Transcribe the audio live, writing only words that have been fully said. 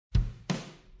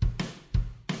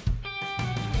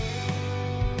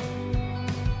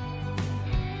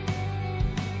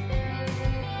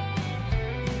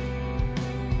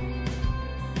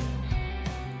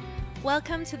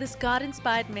Welcome to this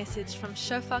God-inspired message from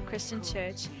Shofar Christian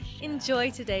Church.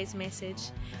 Enjoy today's message.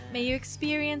 May you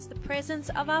experience the presence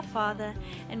of our Father,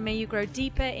 and may you grow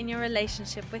deeper in your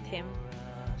relationship with Him.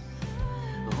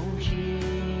 Oh, Jesus,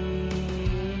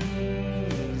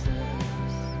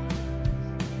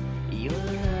 your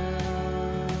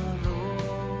love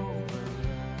over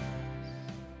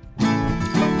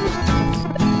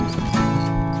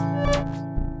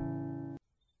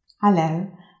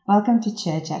Hello, welcome to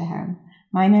Church at Home.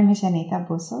 My name is Aneta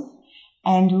Boshoff,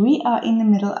 and we are in the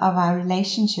middle of our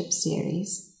relationship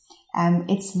series.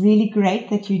 It's really great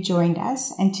that you joined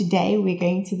us, and today we're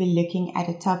going to be looking at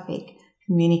a topic,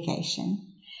 communication.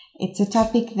 It's a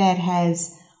topic that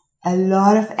has a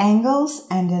lot of angles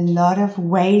and a lot of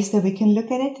ways that we can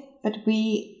look at it, but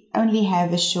we only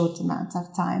have a short amount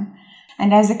of time.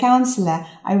 And as a counselor,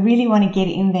 I really want to get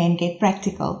in there and get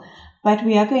practical. But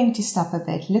we are going to stop a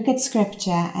bit, look at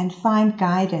scripture and find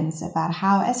guidance about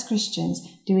how as Christians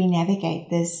do we navigate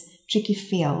this tricky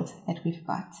field that we've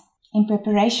got. In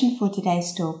preparation for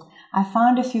today's talk, I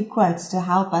found a few quotes to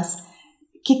help us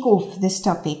kick off this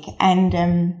topic, and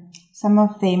some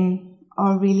of them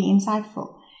are really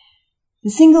insightful. The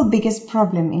single biggest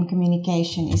problem in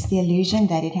communication is the illusion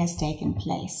that it has taken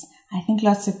place. I think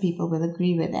lots of people will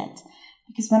agree with that,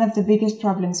 because one of the biggest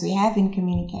problems we have in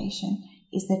communication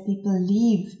is that people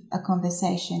leave a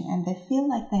conversation and they feel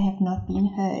like they have not been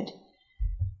heard.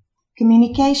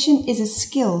 Communication is a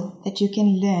skill that you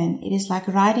can learn. It is like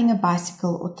riding a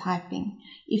bicycle or typing.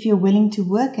 If you're willing to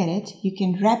work at it, you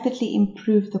can rapidly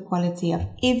improve the quality of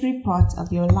every part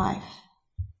of your life.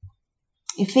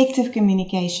 Effective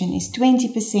communication is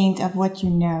 20% of what you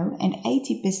know and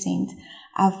 80%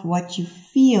 of what you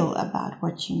feel about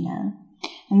what you know.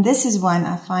 And this is one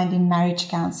I find in marriage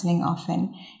counseling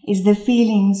often, is the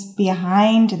feelings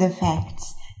behind the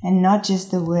facts and not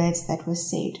just the words that were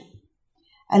said.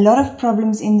 A lot of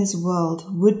problems in this world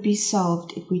would be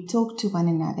solved if we talk to one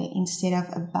another instead of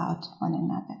about one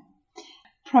another.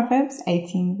 Proverbs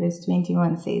 18 verse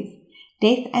 21 says,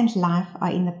 "Death and life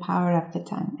are in the power of the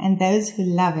tongue, and those who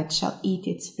love it shall eat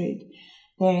its fruit."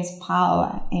 There is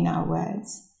power in our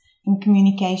words. In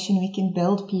communication, we can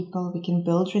build people, we can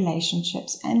build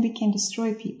relationships, and we can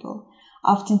destroy people.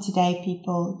 Often today,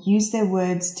 people use their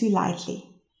words too lightly.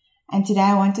 And today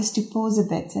I want us to pause a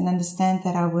bit and understand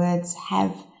that our words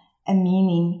have a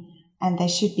meaning and they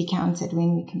should be counted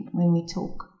when we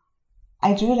talk.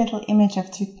 I drew a little image of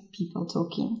two people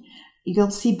talking. You'll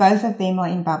see both of them are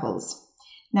in bubbles.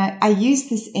 Now, I use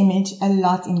this image a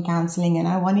lot in counseling, and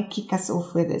I want to kick us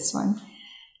off with this one.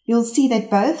 You'll see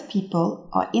that both people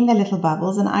are in the little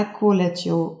bubbles, and I call it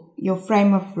your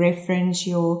frame of reference,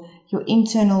 your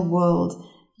internal world,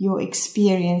 your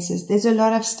experiences. There's a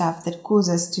lot of stuff that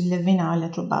causes us to live in our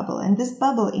little bubble. And this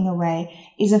bubble, in a way,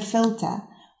 is a filter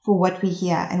for what we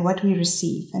hear and what we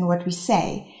receive and what we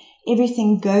say.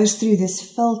 Everything goes through this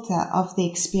filter of the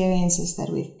experiences that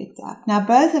we've picked up. Now,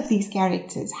 both of these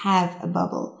characters have a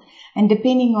bubble. And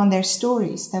depending on their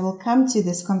stories, they will come to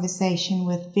this conversation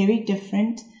with very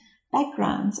different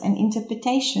backgrounds and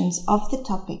interpretations of the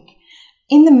topic.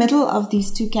 In the middle of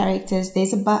these two characters,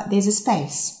 there's a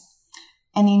space.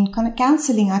 And in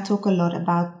counseling, I talk a lot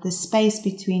about the space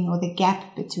between, or the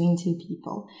gap between two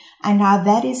people, and how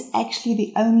that is actually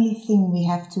the only thing we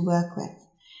have to work with.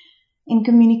 In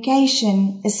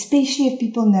communication, especially if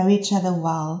people know each other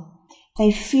well,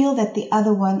 they feel that the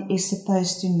other one is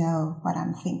supposed to know what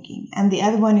I'm thinking, and the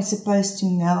other one is supposed to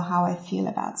know how I feel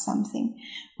about something,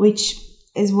 which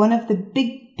is one of the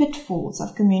big pitfalls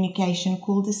of communication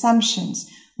called assumptions,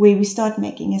 where we start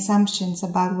making assumptions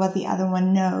about what the other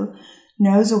one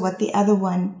knows or what the other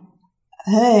one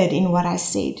heard in what I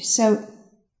said. So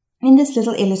in this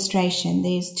little illustration,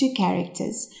 there's two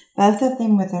characters, both of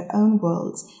them with their own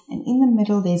worlds, and in the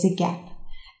middle there's a gap.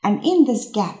 And in this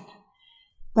gap,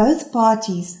 both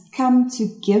parties come to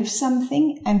give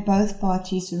something and both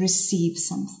parties receive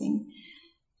something.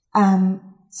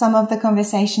 Some of the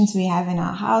conversations we have in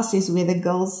our house is where the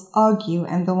girls argue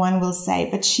and the one will say,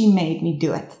 "But she made me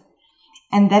do it."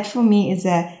 And that for me is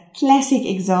a classic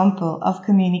example of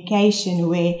communication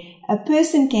where a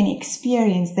person can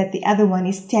experience that the other one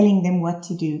is telling them what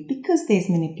to do, because there's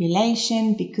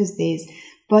manipulation, because there's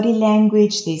body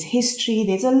language, there's history,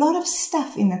 there's a lot of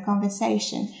stuff in the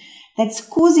conversation that's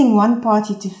causing one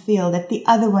party to feel that the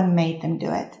other one made them do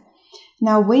it.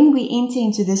 Now, when we enter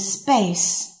into this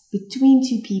space between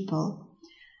two people,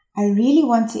 I really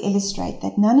want to illustrate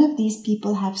that none of these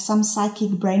people have some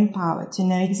psychic brain power to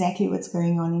know exactly what's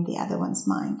going on in the other one's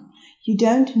mind. You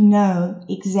don't know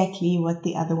exactly what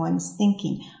the other one is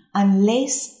thinking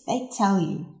unless they tell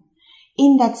you.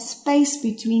 in that space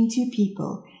between two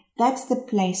people, that's the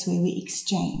place where we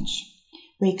exchange.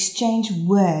 We exchange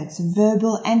words,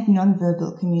 verbal and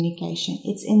non-verbal communication.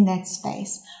 It's in that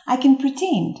space. I can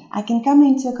pretend. I can come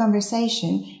into a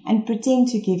conversation and pretend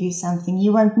to give you something.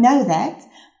 You won't know that,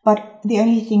 but the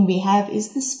only thing we have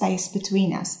is the space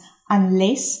between us,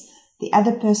 unless the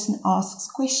other person asks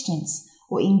questions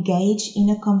or engage in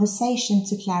a conversation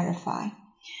to clarify.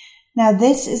 Now,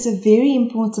 this is a very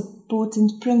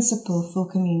important principle for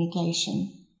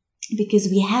communication, because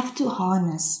we have to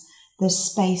harness the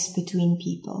space between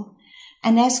people.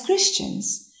 And as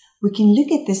Christians, we can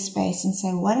look at this space and say,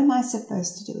 what am I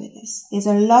supposed to do with this? There's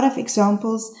a lot of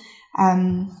examples.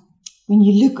 When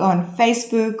you look on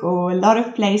Facebook or a lot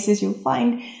of places, you'll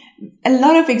find a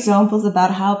lot of examples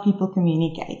about how people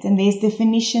communicate. And there's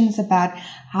definitions about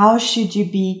how should you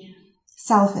be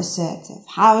self-assertive?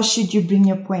 How should you bring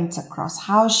your points across?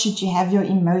 How should you have your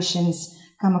emotions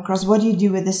come across? What do you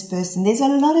do with this person? There's a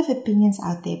lot of opinions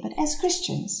out there. But as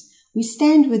Christians, we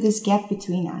stand with this gap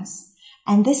between us.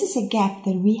 And this is a gap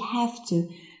that we have to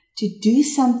do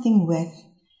something with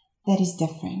that is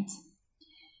different.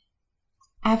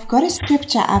 I've got a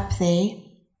scripture up there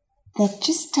that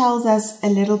just tells us a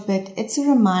little bit. It's a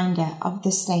reminder of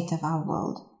the state of our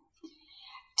world.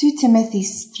 2 Timothy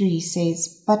 3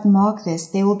 says, "But mark this,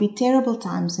 there will be terrible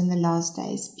times in the last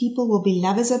days. People will be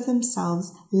lovers of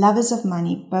themselves, lovers of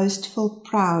money, boastful,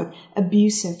 proud,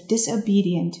 abusive,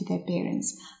 disobedient to their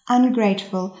parents,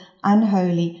 ungrateful,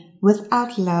 unholy,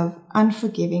 without love,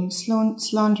 unforgiving,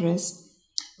 slanderous,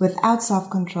 without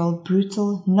self-control,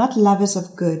 brutal, not lovers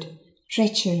of good,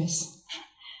 treacherous,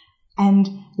 and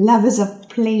lovers of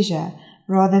pleasure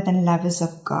rather than lovers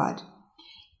of God."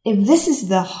 If this is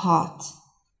the heart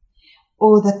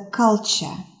or the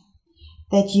culture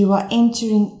that you are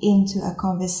entering into a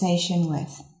conversation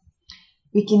with,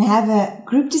 we can have a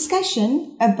group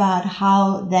discussion about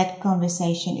how that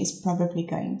conversation is probably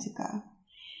going to go,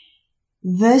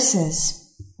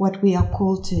 versus what we are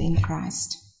called to in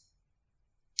Christ.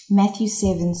 Matthew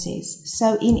 7 says,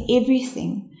 "So in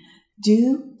everything,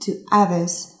 do to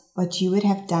others what you would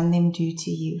have done them do to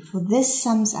you, for this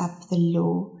sums up the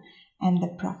law and the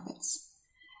prophets."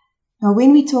 Now,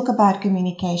 when we talk about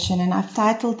communication, and I've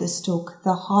titled this talk,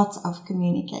 "The Heart of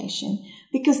Communication,"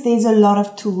 because there's a lot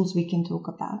of tools we can talk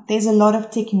about. There's a lot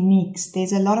of techniques.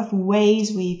 There's a lot of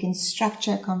ways where you can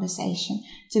structure a conversation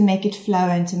to make it flow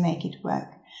and to make it work.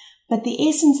 But the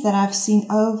essence that I've seen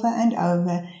over and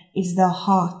over is the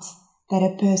heart that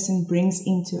a person brings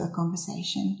into a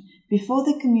conversation before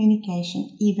the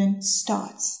communication even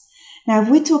starts. Now, if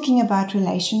we're talking about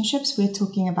relationships, we're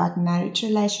talking about marriage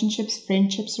relationships,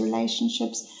 friendships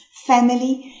relationships,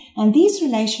 family, and these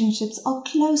relationships are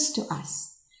close to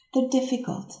us. They're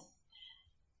difficult.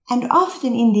 And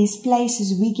often in these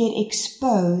places, we get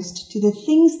exposed to the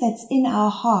things that's in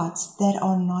our hearts that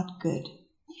are not good.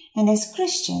 And as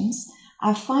Christians,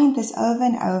 I find this over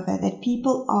and over, that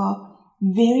people are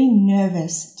very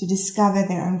nervous to discover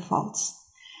their own faults.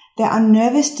 They are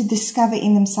nervous to discover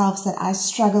in themselves that I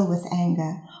struggle with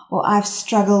anger, or I've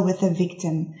struggled with a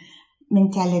victim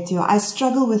mentality, or I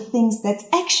struggle with things that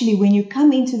actually, when you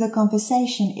come into the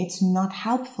conversation, it's not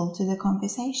helpful to the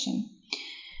conversation.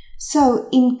 So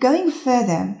in going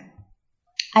further,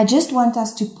 I just want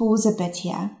us to pause a bit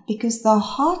here, because the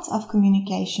heart of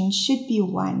communication should be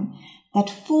one that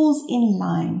falls in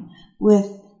line with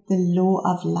the law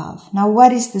of love. Now,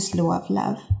 what is this law of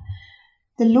love?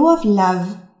 The law of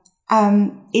love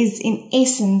is in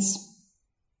essence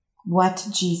what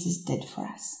Jesus did for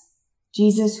us.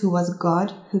 Jesus, who was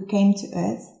God, who came to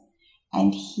earth,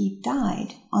 and he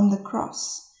died on the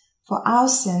cross for our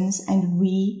sins, and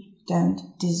we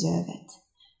don't deserve it.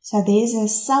 So there's a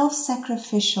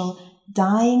self-sacrificial,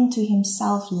 dying to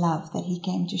himself love that he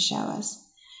came to show us.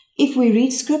 If we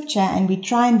read scripture and we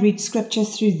try and read scripture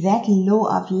through that law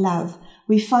of love,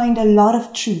 we find a lot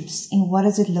of truths in what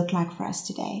does it look like for us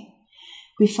today.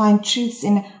 We find truths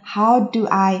in how do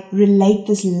I relate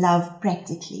this love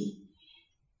practically.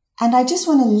 And I just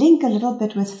want to link a little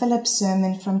bit with Philip's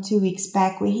sermon from 2 weeks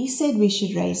back, where he said we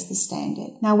should raise the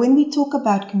standard. Now, when we talk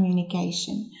about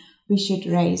communication, we should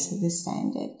raise the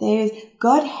standard.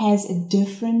 God has a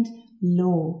different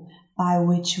law by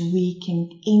which we can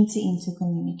enter into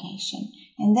communication.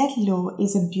 And that law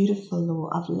is a beautiful law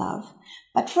of love.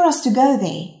 But for us to go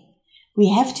there, we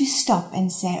have to stop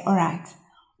and say, all right,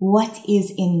 what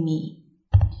is in me?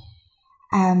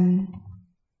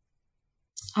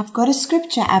 I've got a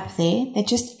scripture up there that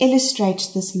just illustrates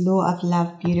this law of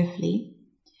love beautifully.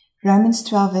 Romans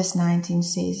 12 verse 19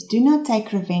 says, "Do not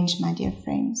take revenge, my dear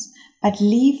friends, but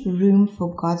leave room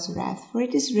for God's wrath. For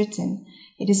it is written,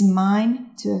 It is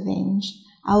mine to avenge.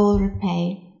 I will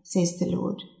repay, says the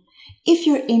Lord. If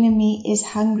your enemy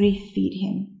is hungry, feed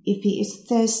him. If he is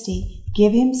thirsty,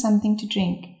 give him something to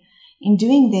drink. In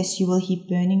doing this, you will heap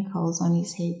burning coals on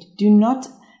his head. Do not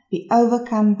be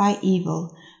overcome by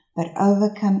evil, but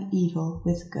overcome evil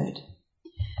with good.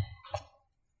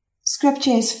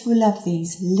 Scripture is full of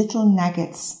these little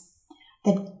nuggets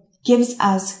that gives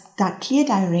us that clear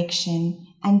direction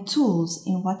and tools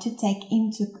in what to take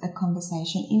into a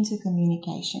conversation, into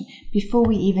communication, before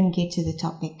we even get to the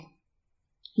topic.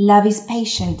 Love is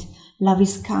patient. Love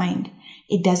is kind.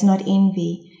 It does not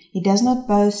envy. It does not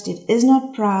boast. It is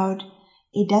not proud.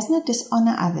 It does not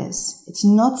dishonor others. It's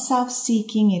not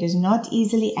self-seeking. It is not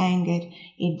easily angered.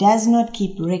 It does not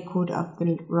keep record of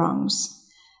the wrongs.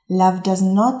 Love does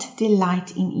not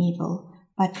delight in evil,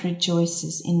 but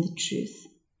rejoices in the truth.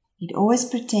 It always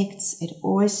protects. It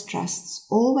always trusts,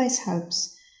 always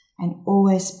hopes, and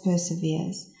always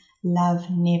perseveres. Love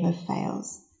never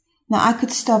fails. Now, I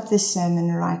could stop this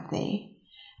sermon right there.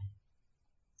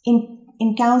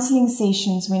 In counseling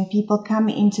sessions, when people come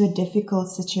into a difficult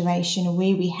situation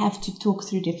where we have to talk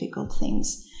through difficult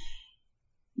things,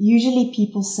 usually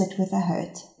people sit with a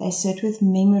hurt. They sit with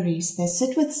memories. They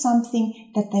sit with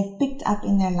something that they've picked up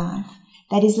in their life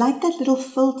that is like that little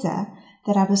filter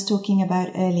that I was talking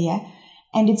about earlier,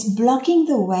 and it's blocking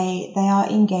the way they are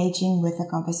engaging with a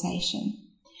conversation.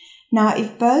 Now,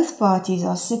 if both parties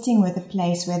are sitting with a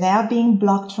place where they are being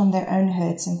blocked from their own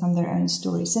hurts and from their own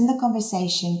stories, then the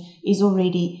conversation is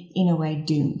already, in a way,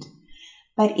 doomed.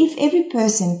 But if every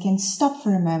person can stop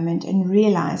for a moment and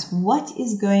realize what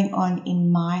is going on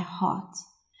in my heart,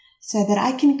 so that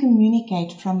I can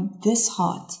communicate from this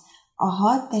heart, a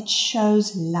heart that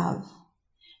shows love.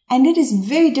 And it is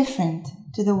very different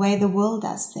to the way the world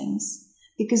does things,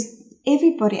 because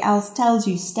everybody else tells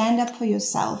you, stand up for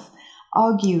yourself,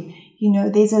 argue.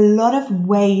 There's a lot of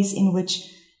ways in which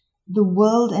the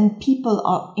world and people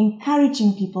are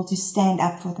encouraging people to stand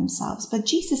up for themselves. But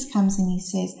Jesus comes and he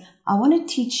says, I want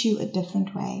to teach you a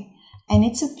different way. And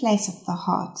it's a place of the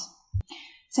heart.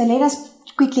 So let us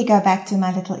quickly go back to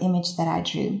my little image that I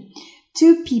drew.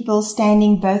 Two people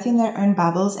standing both in their own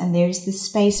bubbles, and there is the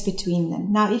space between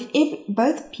them. Now, if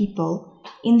both people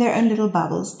in their own little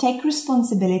bubbles take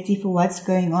responsibility for what's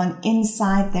going on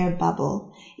inside their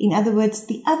bubble, in other words,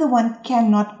 the other one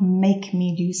cannot make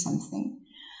me do something.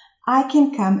 I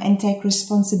can come and take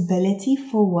responsibility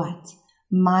for what?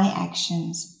 My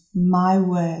actions, my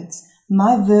words,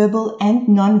 my verbal and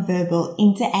non-verbal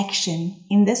interaction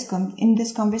in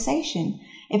this conversation.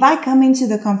 If I come into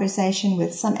the conversation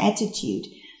with some attitude,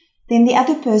 then the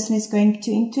other person is going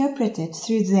to interpret it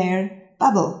through their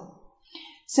bubble.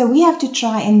 So we have to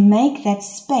try and make that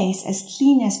space as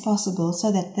clean as possible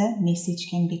so that the message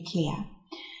can be clear.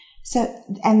 So,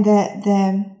 and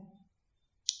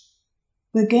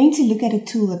we're going to look at a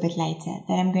tool a bit later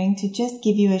that I'm going to just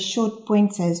give you a short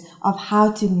pointers of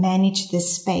how to manage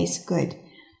this space good.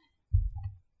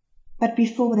 But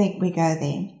before we go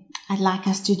there, I'd like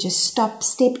us to just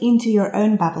step into your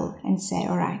own bubble and say,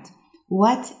 all right,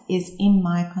 what is in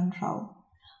my control?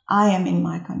 I am in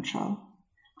my control.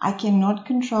 I cannot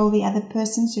control the other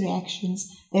person's reactions,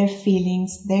 their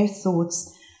feelings, their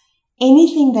thoughts.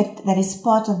 Anything that is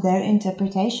part of their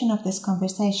interpretation of this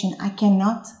conversation, I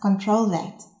cannot control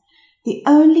that. The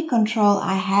only control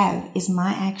I have is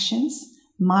my actions,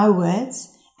 my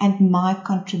words, and my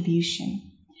contribution.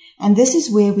 And this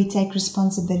is where we take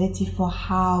responsibility for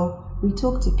how we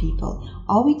talk to people.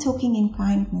 Are we talking in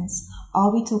kindness?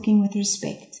 Are we talking with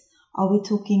respect? Are we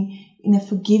talking in a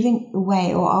forgiving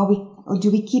way, or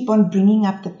do we keep on bringing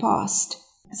up the past?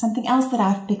 Something else that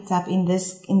I've picked up in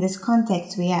this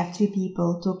context, we have two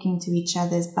people talking to each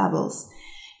other's bubbles,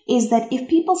 is that if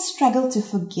people struggle to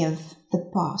forgive the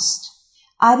past,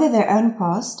 either their own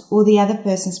past or the other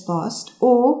person's past,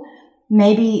 or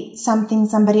maybe something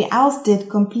somebody else did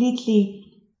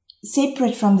completely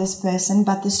separate from this person,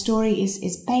 but the story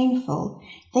is painful,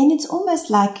 then it's almost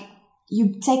like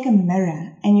you take a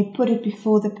mirror and you put it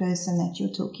before the person that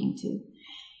you're talking to.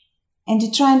 And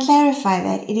to try and clarify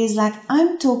that, it is like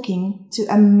I'm talking to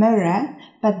a mirror,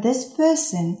 but this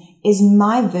person is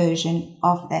my version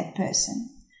of that person,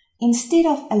 instead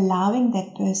of allowing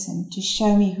that person to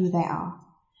show me who they are.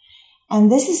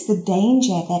 And this is the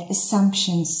danger that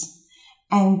assumptions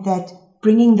and that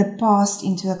bringing the past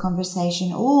into a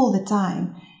conversation all the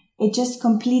time, it just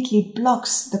completely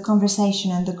blocks the conversation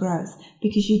and the growth,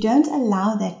 because you don't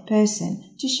allow that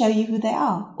person to show you who they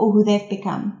are or who they've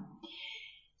become.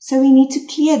 So we need to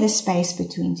clear the space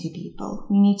between two people.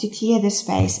 We need to clear the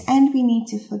space, and we need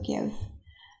to forgive.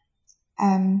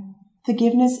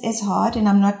 Forgiveness is hard, and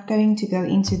I'm not going to go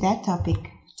into that topic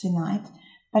tonight,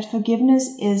 but forgiveness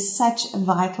is such a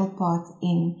vital part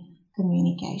in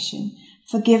communication.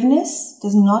 Forgiveness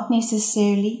does not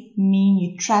necessarily mean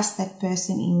you trust that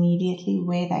person immediately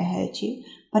where they hurt you,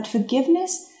 but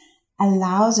forgiveness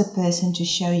allows a person to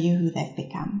show you who they've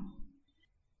become.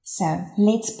 So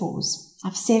let's pause.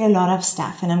 I've said a lot of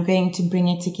stuff and I'm going to bring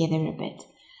it together a bit.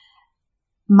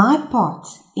 My part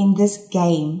in this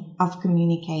game of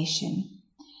communication,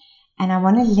 and I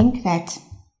want to link that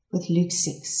with Luke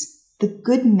 6. The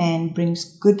good man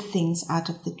brings good things out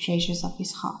of the treasures of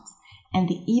his heart, and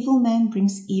the evil man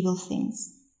brings evil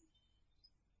things.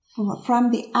 For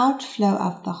from the outflow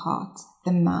of the heart,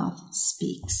 the mouth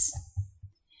speaks.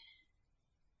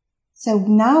 So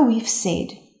now we've said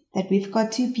that we've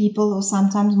got two people, or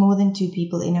sometimes more than two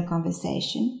people, in a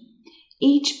conversation.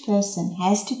 Each person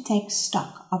has to take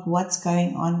stock of what's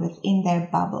going on within their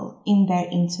bubble, in their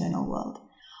internal world.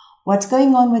 What's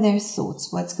going on with their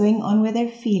thoughts, what's going on with their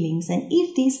feelings, and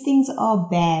if these things are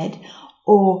bad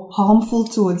or harmful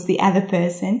towards the other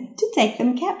person, to take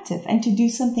them captive and to do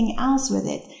something else with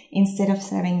it instead of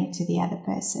throwing it to the other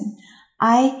person.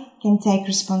 I can take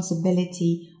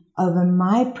responsibility over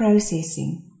my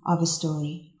processing of a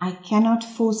story. I cannot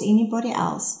force anybody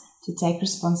else to take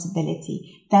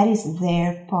responsibility. That is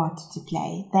their part to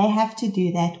play. They have to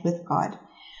do that with God.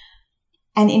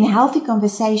 And in a healthy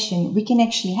conversation, we can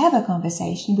actually have a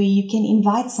conversation where you can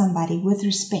invite somebody with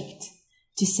respect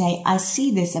to say, I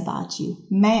see this about you.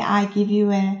 May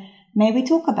we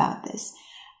talk about this?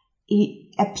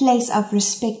 A place of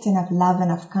respect and of love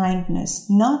and of kindness,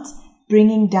 not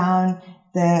bringing down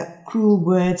the cruel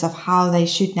words of how they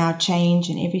should now change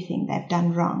and everything they've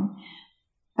done wrong.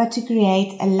 But to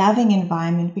create a loving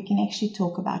environment, we can actually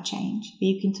talk about change,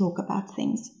 where you can talk about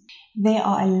things. There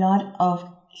are a lot of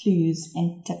clues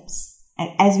and tips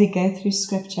as we go through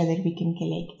scripture that we can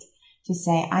collect to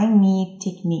say, I need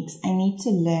techniques. I need to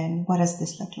learn. What does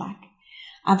this look like?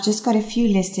 I've just got a few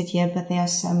listed here, but there are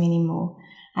so many more.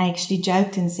 I actually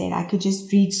joked and said I could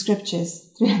just read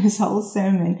scriptures through this whole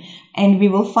sermon and we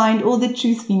will find all the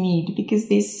truth we need, because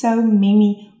there's so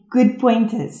many good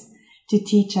pointers to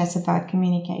teach us about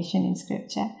communication in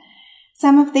scripture.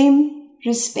 Some of them,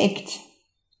 respect.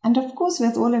 And of course,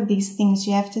 with all of these things,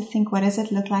 you have to think, what does it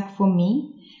look like for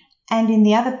me? And in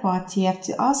the other part, you have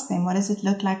to ask them, what does it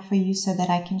look like for you so that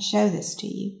I can show this to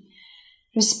you?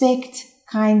 Respect,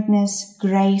 kindness,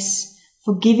 grace,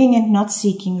 forgiving and not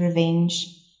seeking revenge,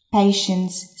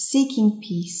 patience, seeking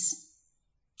peace,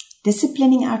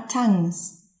 disciplining our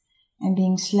tongues, and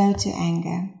being slow to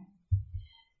anger.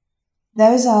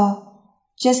 Those are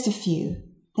just a few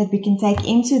that we can take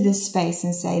into this space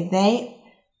and say they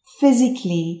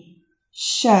physically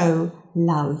show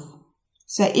love.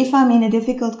 So if I'm in a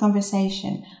difficult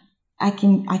conversation, I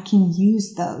can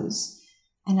use those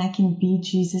and I can be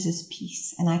Jesus'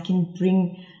 peace and I can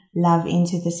bring love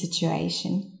into the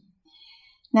situation.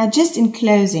 Now, just in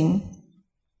closing,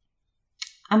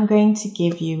 I'm going to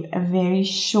give you a very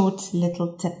short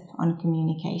little tip on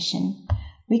communication.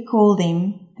 We call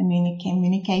them the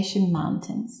communication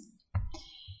mountains.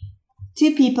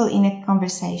 Two people in a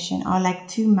conversation are like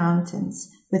two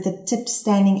mountains with the tip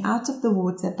standing out of the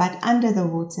water, but under the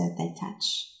water they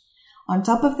touch. On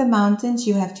top of the mountains,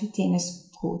 you have two tennis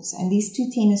courts, and these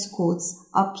two tennis courts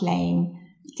are playing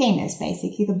tennis.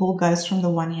 Basically, the ball goes from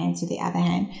the one hand to the other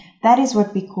hand. That is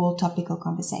what we call topical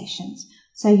conversations.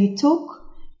 So you talk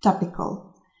topical.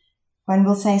 One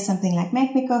will say something like,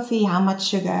 make me coffee, how much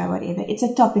sugar, whatever. It's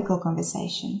a topical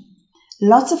conversation.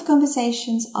 Lots of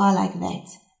conversations are like that.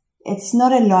 It's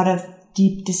not a lot of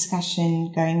deep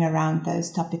discussion going around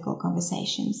those topical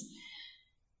conversations.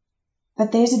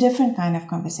 But there's a different kind of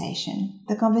conversation.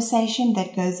 The conversation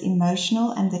that goes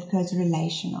emotional and that goes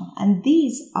relational. And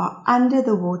these are under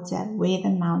the water where the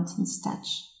mountains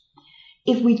touch.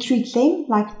 If we treat them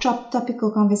like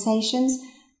topical conversations,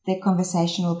 their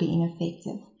conversation will be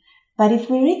ineffective. But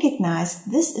if we recognize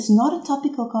this is not a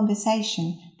topical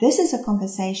conversation, this is a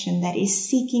conversation that is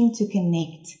seeking to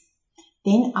connect,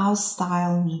 then our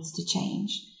style needs to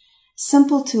change.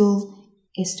 Simple tool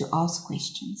is to ask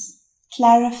questions,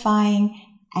 clarifying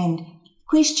and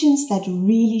questions that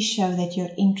really show that you're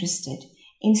interested.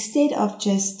 Instead of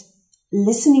just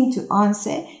listening to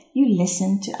answer, you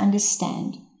listen to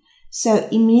understand. So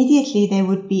immediately there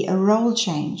would be a role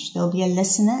change. There'll be a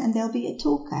listener and there'll be a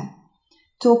talker.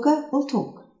 Talker will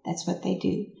talk. That's what they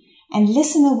do. And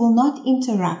listener will not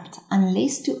interrupt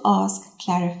unless to ask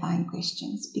clarifying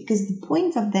questions, because the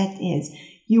point of that is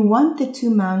you want the two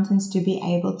mountains to be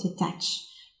able to touch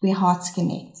where hearts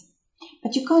connect.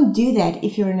 But you can't do that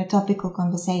if you're in a topical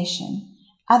conversation.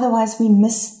 Otherwise, we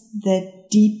miss the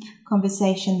deep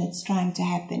conversation that's trying to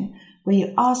happen, where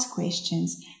you ask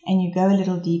questions and you go a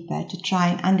little deeper to try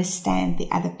and understand the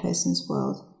other person's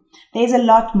world. There's a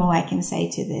lot more I can say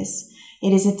to this.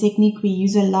 It is a technique we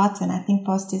use a lot, and I think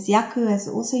Pastor Yaku has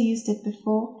also used it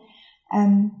before.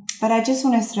 But I just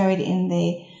want to throw it in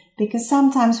there because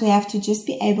sometimes we have to just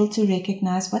be able to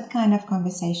recognize what kind of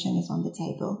conversation is on the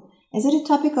table. Is it a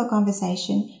topical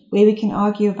conversation where we can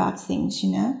argue about things,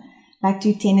 like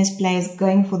two tennis players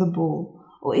going for the ball?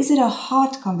 Or is it a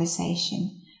hard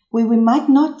conversation where we might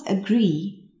not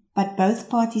agree, but both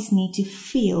parties need to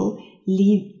feel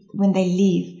when they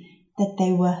leave that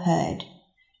they were heard?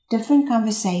 Different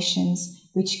conversations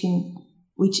which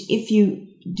if you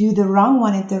do the wrong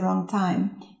one at the wrong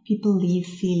time, people leave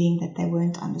feeling that they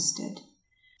weren't understood.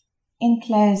 In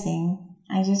closing,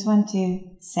 I just want to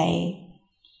say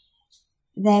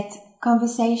that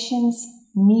conversations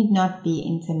need not be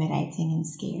intimidating and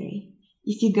scary.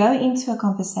 If you go into a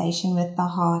conversation with the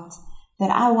heart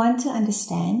that I want to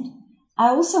understand, I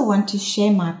also want to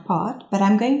share my part, but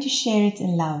I'm going to share it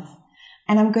in love.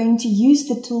 And I'm going to use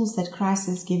the tools that Christ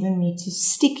has given me to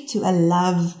stick to a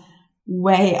love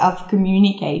way of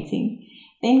communicating.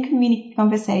 Then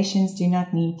conversations do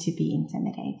not need to be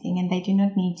intimidating and they do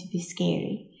not need to be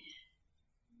scary.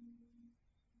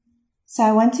 So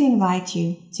I want to invite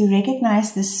you to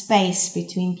recognize the space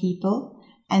between people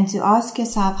and to ask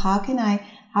yourself, how can I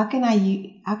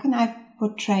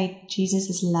portray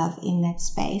Jesus' love in that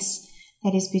space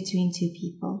that is between two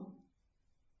people?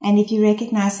 And if you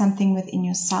recognize something within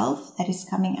yourself that is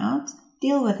coming out,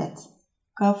 deal with it.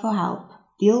 Go for help.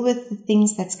 Deal with the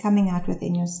things that's coming out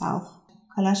within yourself.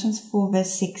 Colossians 4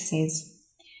 verse 6 says,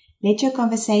 "Let your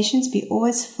conversations be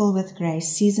always full with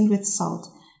grace, seasoned with salt,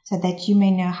 so that you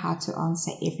may know how to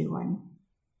answer everyone."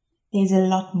 There's a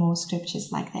lot more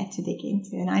scriptures like that to dig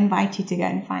into, and I invite you to go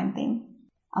and find them.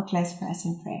 I'll close for us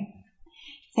in prayer.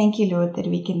 Thank you, Lord, that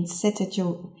we can sit at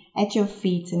your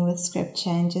feet and with scripture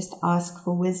and just ask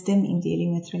for wisdom in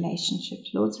dealing with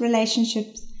relationships. Lord's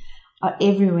relationships are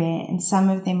everywhere and some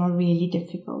of them are really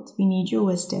difficult. We need your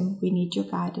wisdom, we need your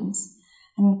guidance,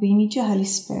 and we need your Holy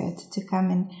Spirit to come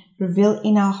and reveal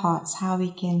in our hearts how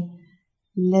we can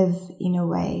live in a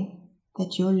way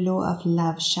that your law of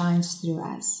love shines through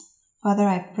us. Father,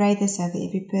 I pray this over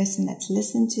every person that's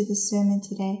listened to this sermon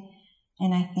today,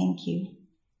 and I thank you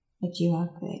that you are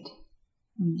good.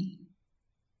 Amen.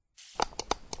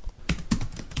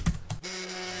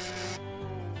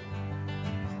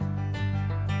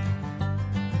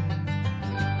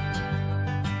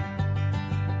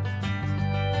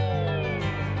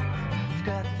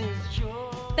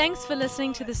 Thanks for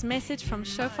listening to this message from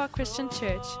Shofar Christian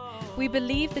Church. We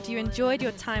believe that you enjoyed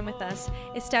your time with us,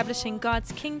 establishing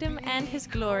God's kingdom and His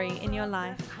glory in your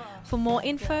life. For more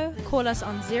info, call us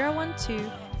on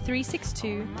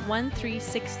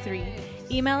 012-362-1363.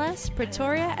 Email us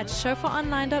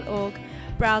pretoria@shofaronline.org.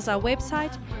 Browse our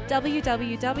website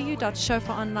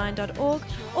www.shofaronline.org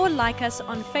or like us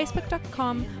on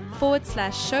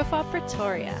facebook.com/Shofar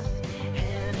Pretoria.